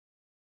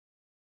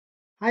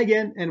Hi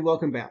again, and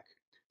welcome back.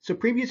 So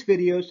previous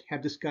videos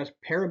have discussed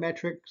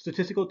parametric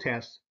statistical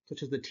tests,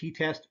 such as the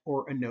t-test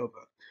or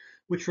ANOVA,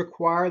 which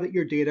require that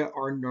your data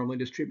are normally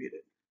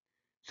distributed.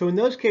 So in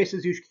those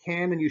cases, you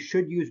can and you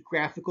should use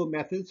graphical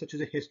methods, such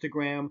as a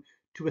histogram,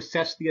 to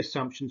assess the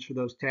assumptions for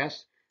those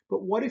tests.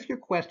 But what if your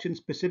question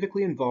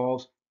specifically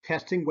involves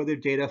testing whether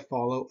data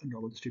follow a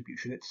normal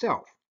distribution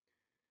itself?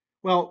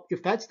 Well,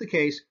 if that's the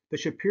case, the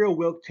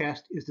Shapiro-Wilk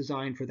test is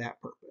designed for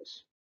that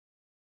purpose.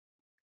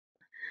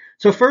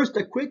 So first,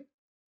 a quick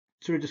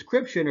sort of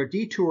description or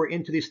detour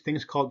into these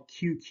things called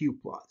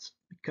QQ plots,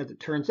 because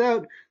it turns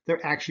out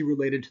they're actually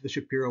related to the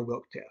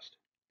Shapiro-Wilk test.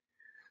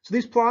 So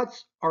these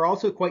plots are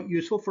also quite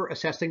useful for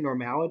assessing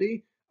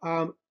normality.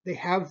 They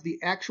have the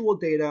actual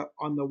data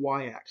on the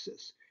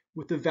y-axis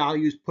with the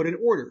values put in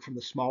order from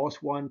the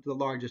smallest one to the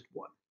largest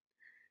one.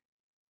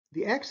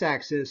 The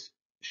x-axis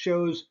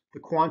shows the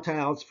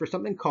quantiles for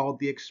something called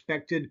the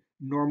expected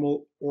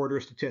normal order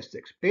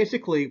statistics.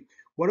 Basically,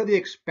 what are the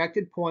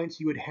expected points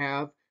you would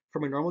have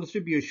from a normal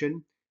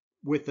distribution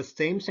with the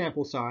same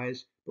sample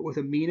size, but with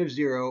a mean of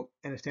 0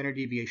 and a standard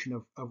deviation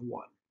of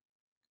 1.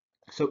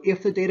 So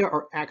if the data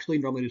are actually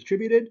normally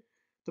distributed,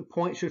 the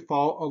points should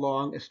fall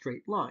along a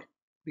straight line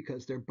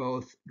because they're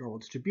both normal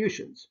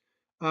distributions.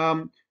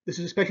 This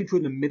is especially true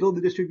in the middle of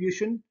the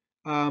distribution,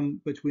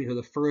 between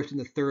the first and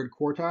the third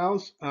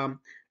quartiles.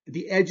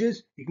 The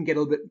edges, you can get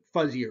a little bit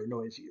fuzzier,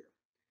 noisier.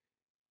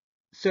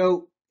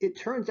 So it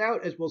turns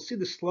out, as we'll see,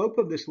 the slope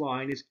of this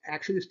line is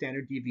actually the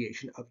standard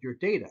deviation of your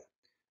data,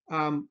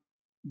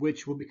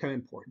 which will become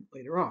important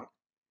later on.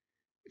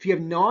 If you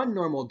have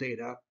non-normal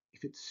data,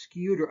 if it's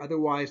skewed or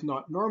otherwise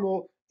not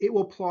normal, it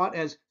will plot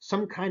as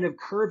some kind of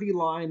curvy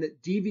line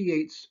that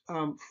deviates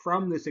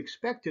from this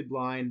expected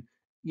line,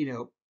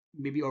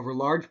 maybe over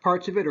large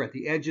parts of it or at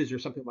the edges or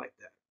something like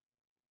that.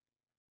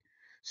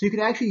 So you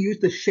can actually use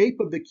the shape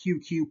of the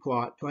QQ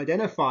plot to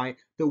identify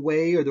the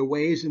way or the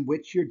ways in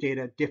which your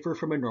data differ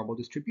from a normal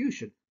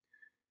distribution.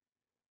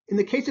 In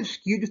the case of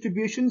skewed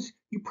distributions,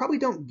 you probably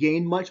don't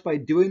gain much by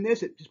doing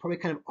this. It's probably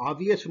kind of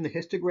obvious from the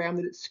histogram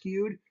that it's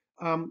skewed.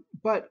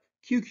 But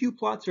QQ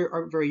plots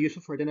are very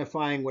useful for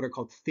identifying what are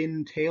called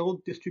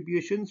thin-tailed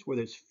distributions, where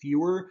there's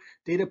fewer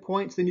data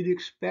points than you'd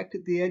expect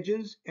at the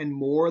edges and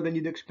more than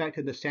you'd expect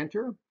in the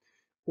center,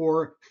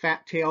 or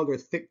fat-tailed or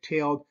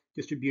thick-tailed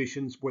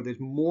distributions where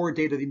there's more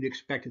data than you'd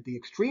expect at the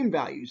extreme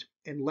values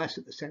and less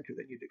at the center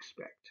than you'd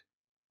expect.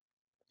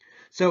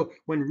 So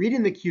when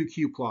reading the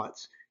QQ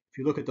plots, if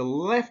you look at the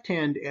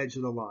left-hand edge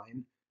of the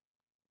line,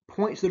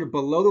 points that are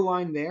below the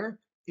line there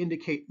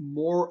indicate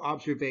more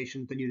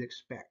observations than you'd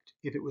expect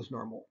if it was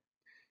normal.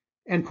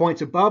 And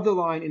points above the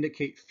line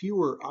indicate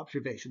fewer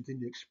observations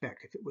than you'd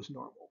expect if it was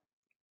normal.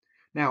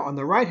 Now, on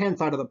the right-hand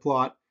side of the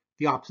plot,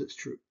 the opposite's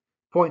true.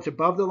 Points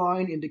above the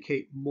line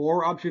indicate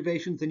more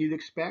observations than you'd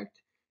expect,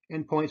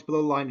 and points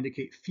below the line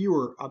indicate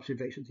fewer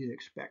observations than you'd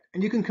expect.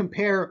 And you can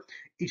compare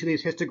each of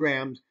these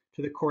histograms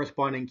to the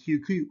corresponding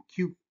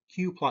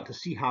QQ plot to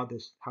see how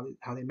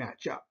they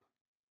match up.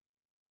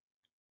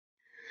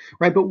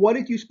 Right, but what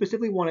if you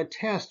specifically want to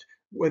test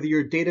whether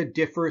your data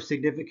differs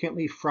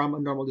significantly from a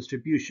normal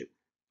distribution?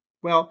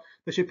 Well,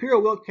 the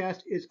Shapiro-Wilk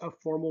test is a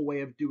formal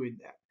way of doing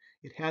that.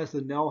 It has the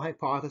null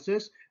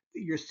hypothesis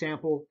that your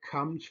sample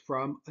comes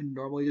from a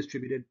normally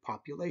distributed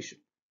population.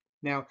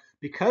 Now,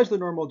 because the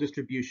normal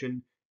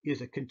distribution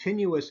is a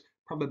continuous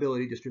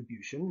probability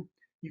distribution,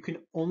 you can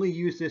only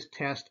use this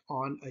test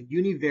on a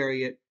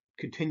univariate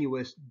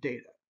continuous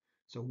data.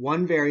 So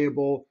one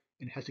variable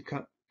and has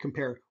to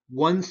compare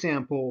one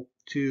sample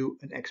to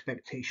an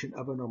expectation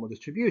of a normal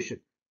distribution.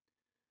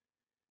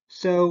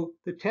 So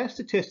the test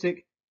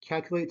statistic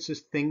calculates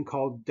this thing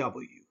called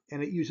W,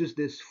 and it uses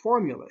this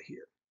formula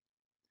here.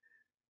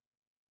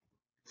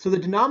 So the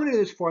denominator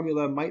of this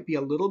formula might be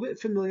a little bit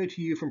familiar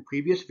to you from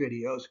previous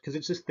videos because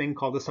it's this thing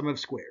called the sum of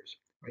squares.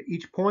 Right?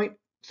 Each point,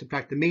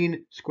 subtract the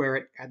mean, square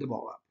it, add them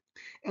all up.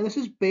 And this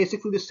is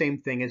basically the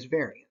same thing as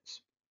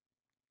variance.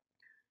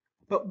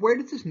 But where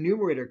does this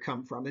numerator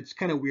come from? It's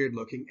kind of weird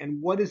looking.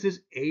 And what is this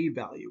A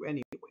value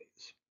anyways?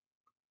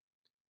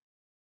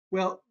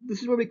 Well,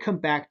 this is where we come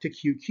back to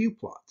QQ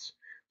plots.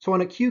 So on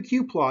a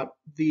QQ plot,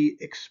 the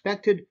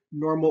expected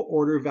normal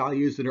order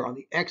values that are on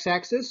the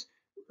x-axis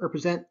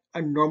represent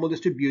a normal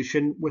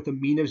distribution with a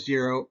mean of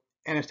 0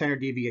 and a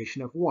standard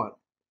deviation of 1.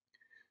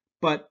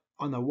 But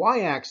on the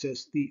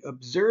y-axis, the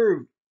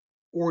observed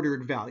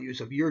ordered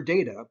values of your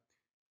data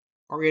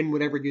are in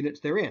whatever units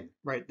they're in,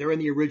 right? They're in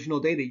the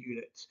original data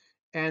units,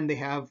 and they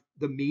have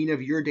the mean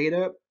of your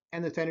data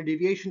and the standard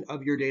deviation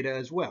of your data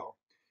as well,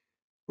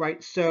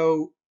 right?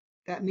 So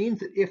that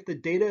means that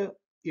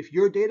if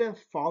your data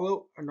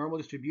follow a normal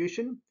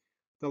distribution,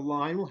 the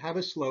line will have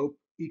a slope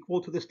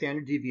equal to the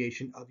standard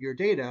deviation of your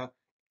data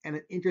and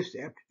an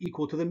intercept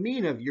equal to the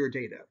mean of your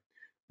data.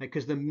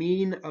 Because the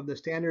mean of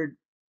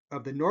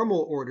the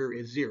normal order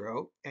is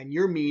 0, and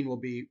your mean will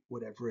be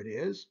whatever it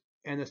is,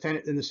 and the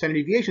standard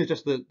deviation is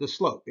just the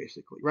slope,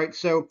 basically, right?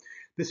 So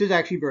this is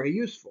actually very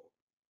useful.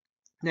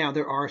 Now,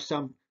 there are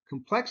some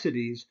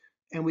complexities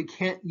and we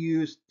can't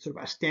use sort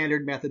of a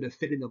standard method of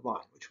fitting the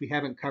line, which we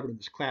haven't covered in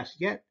this class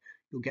yet.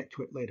 You'll get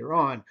to it later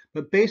on.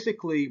 But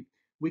basically,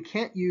 we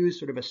can't use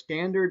sort of a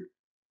standard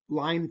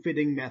line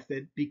fitting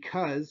method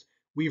because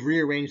we've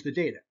rearranged the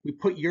data. We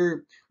put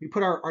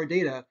our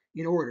data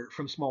in order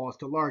from smallest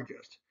to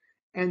largest.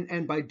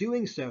 And by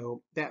doing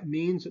so, that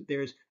means that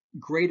there's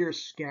greater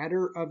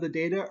scatter of the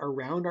data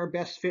around our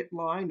best fit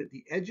line at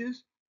the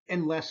edges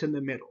and less in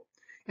the middle.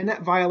 And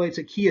that violates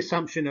a key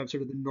assumption of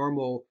sort of the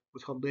normal,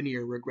 what's called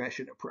linear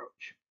regression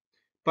approach.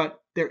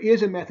 But there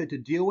is a method to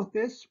deal with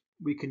this.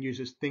 We can use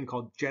this thing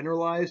called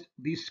generalized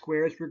least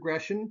squares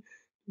regression,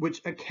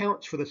 which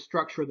accounts for the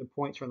structure of the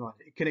points on the line.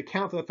 It can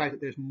account for the fact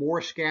that there's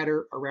more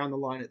scatter around the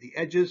line at the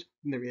edges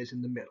than there is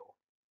in the middle.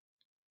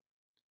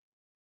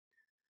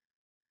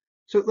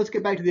 So let's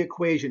get back to the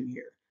equation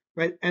here,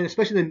 right? And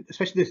especially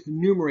this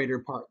numerator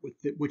part,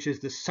 which is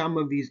the sum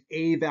of these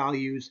a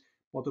values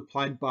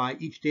multiplied by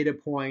each data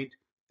point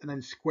and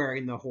then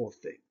squaring the whole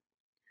thing.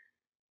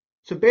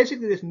 So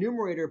basically this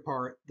numerator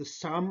part, the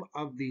sum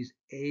of these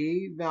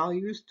a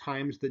values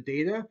times the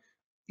data,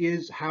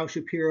 is how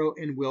Shapiro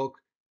and Wilk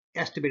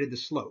estimated the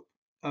slope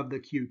of the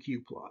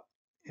QQ plot.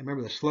 And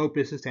remember, the slope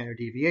is the standard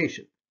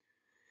deviation.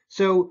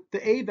 So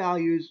the a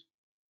values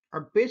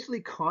are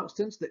basically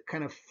constants that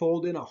kind of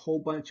fold in a whole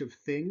bunch of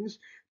things.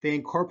 They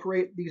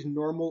incorporate these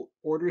normal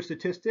order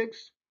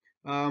statistics.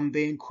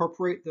 They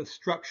incorporate the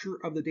structure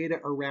of the data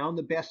around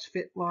the best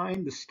fit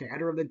line, the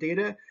scatter of the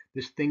data,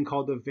 this thing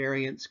called the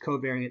variance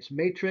covariance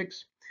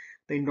matrix.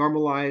 They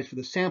normalize for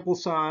the sample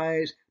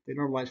size. They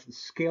normalize for the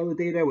scale of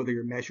the data, whether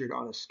you're measured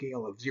on a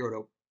scale of 0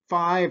 to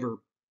 5 or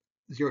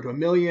 0 to a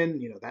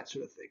million, that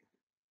sort of thing.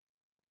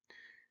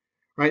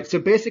 Right, so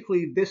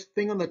basically this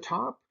thing on the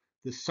top,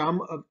 the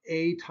sum of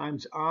a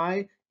times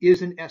I,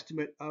 is an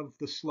estimate of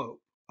the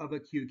slope of a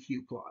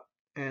QQ plot.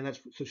 And that's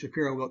so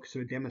Shapiro-Wilk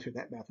sort of demonstrate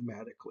that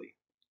mathematically.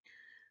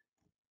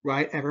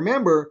 Right, and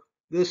remember,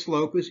 the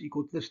slope is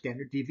equal to the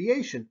standard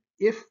deviation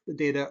if the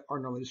data are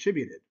normally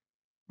distributed.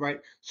 Right,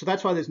 so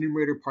that's why this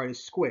numerator part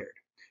is squared.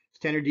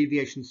 Standard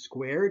deviation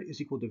squared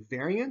is equal to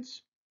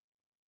variance,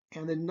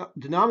 and the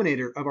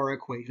denominator of our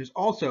equation is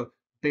also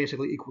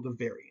basically equal to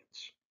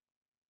variance.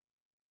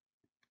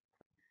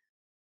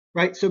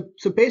 Right, so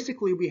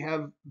basically we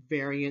have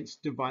variance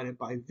divided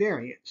by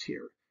variance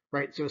here,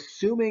 right? So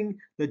assuming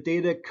the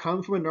data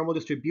come from a normal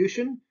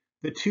distribution,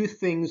 the two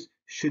things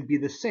should be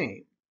the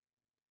same,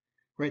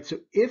 right? So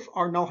if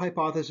our null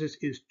hypothesis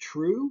is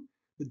true,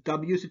 the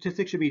W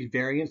statistic should be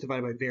variance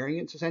divided by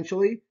variance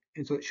essentially,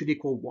 and so it should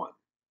equal 1.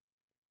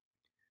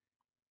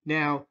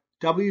 Now,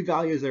 W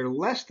values that are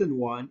less than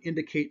 1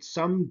 indicate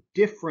some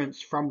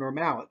difference from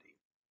normality.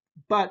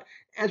 But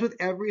as with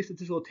every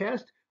statistical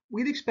test,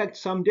 we'd expect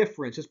some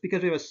difference just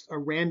because we have a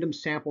random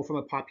sample from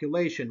a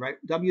population, right?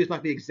 W is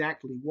not be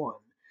exactly 1,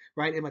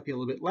 right? It might be a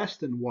little bit less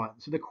than 1.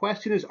 So the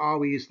question is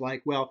always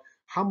like, well,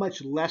 how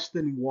much less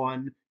than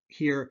 1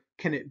 here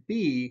can it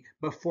be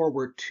before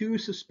we're too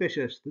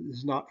suspicious that this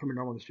is not from a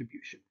normal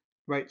distribution,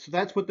 right? So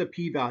that's what the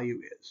p-value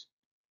is.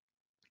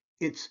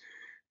 It's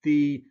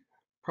the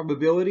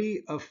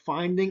probability of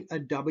finding a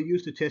W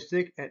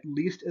statistic at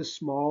least as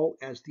small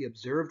as the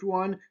observed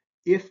one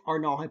if our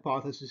null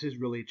hypothesis is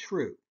really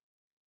true.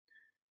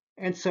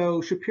 And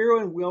so Shapiro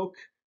and Wilk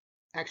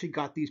actually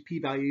got these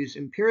p-values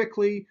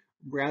empirically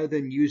rather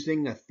than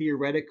using a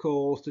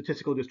theoretical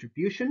statistical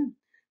distribution.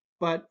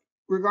 But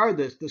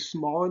regardless, the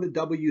smaller the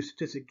W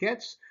statistic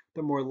gets,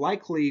 the more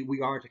likely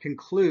we are to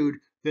conclude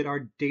that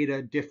our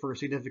data differ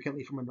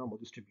significantly from a normal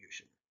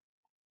distribution.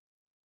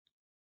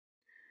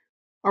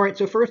 All right,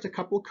 so first, a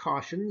couple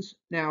cautions.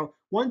 Now,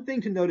 one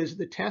thing to note is that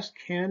the test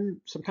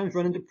can sometimes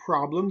run into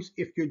problems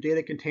if your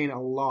data contain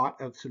a lot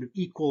of sort of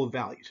equal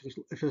values.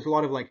 If there's a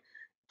lot of like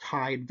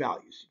tied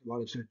values, a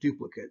lot of sort of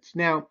duplicates.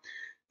 Now,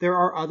 there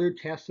are other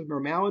tests of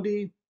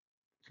normality,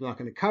 which I'm not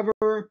going to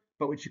cover,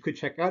 but which you could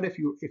check out if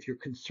you're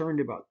concerned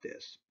about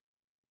this.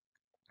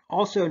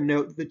 Also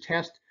note that the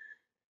test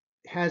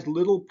has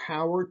little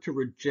power to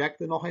reject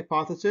the null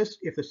hypothesis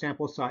if the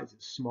sample size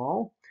is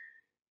small.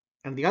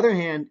 On the other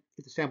hand,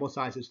 if the sample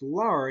size is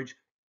large,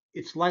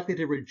 it's likely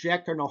to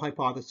reject our null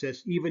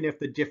hypothesis even if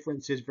the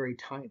difference is very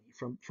tiny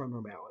from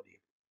normality.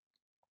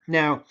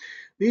 Now,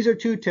 these are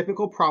two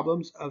typical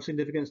problems of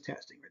significance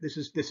testing. This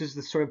is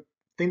the sort of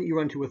thing that you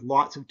run into with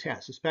lots of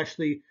tests,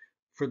 especially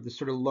for the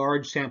sort of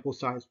large sample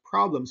size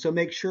problem. So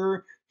make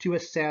sure to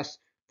assess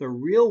the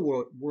real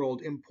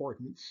world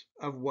importance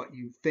of what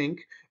you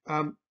think,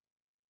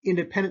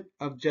 independent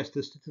of just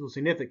the statistical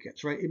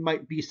significance, right? It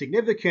might be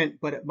significant,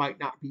 but it might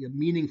not be a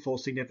meaningful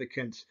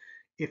significance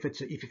if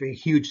it's a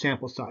huge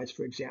sample size,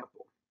 for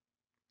example.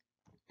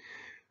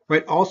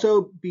 Right.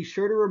 Also, be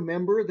sure to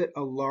remember that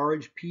a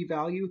large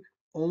p-value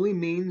only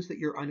means that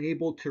you're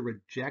unable to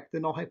reject the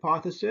null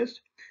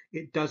hypothesis.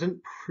 It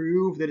doesn't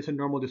prove that it's a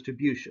normal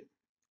distribution.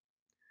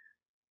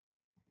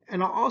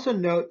 And I'll also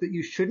note that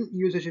you shouldn't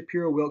use a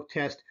Shapiro-Wilk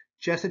test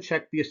just to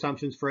check the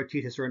assumptions for a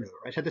t-test or a node.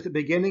 I said this at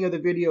the beginning of the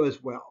video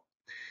as well.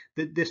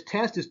 This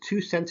test is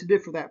too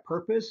sensitive for that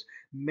purpose.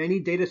 Many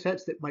data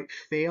sets that might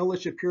fail a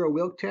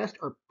Shapiro-Wilk test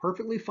are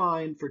perfectly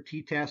fine for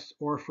t-tests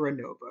or for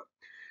ANOVA.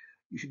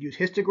 You should use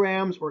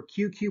histograms or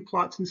QQ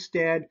plots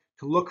instead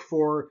to look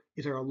for,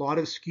 is there a lot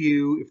of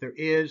skew? If there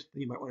is,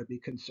 then you might want to be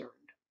concerned.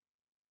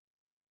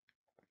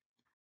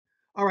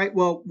 All right,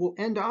 well, we'll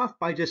end off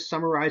by just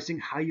summarizing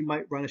how you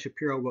might run a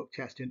Shapiro-Wilk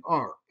test in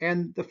R.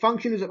 And the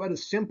function is about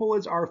as simple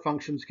as R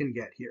functions can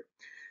get here.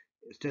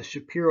 It's just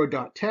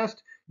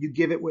Shapiro.test. You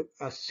give it with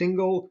a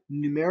single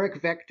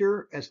numeric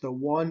vector as the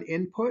one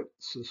input.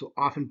 So this will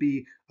often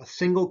be a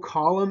single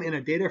column in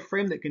a data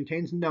frame that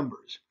contains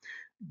numbers.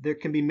 There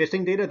can be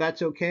missing data,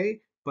 that's okay,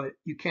 but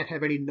you can't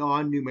have any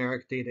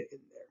non-numeric data in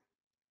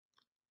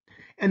there.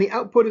 And the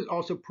output is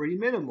also pretty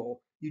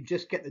minimal. You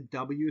just get the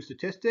W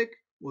statistic,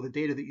 well, the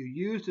data that you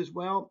used as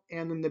well,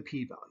 and then the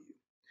p-value.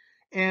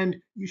 And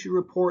you should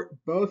report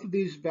both of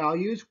these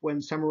values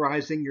when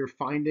summarizing your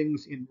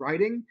findings in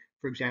writing.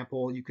 For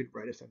example, you could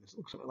write a sentence that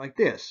looks something like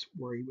this,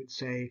 where you would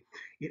say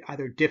it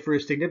either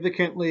differs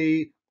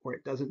significantly or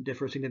it doesn't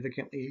differ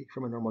significantly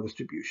from a normal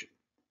distribution.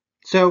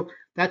 So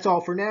that's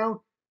all for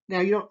now.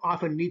 Now, you don't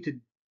often need to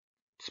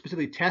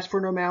specifically test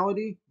for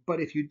normality, but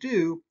if you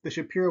do, the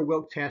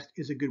Shapiro-Wilk test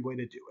is a good way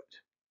to do it.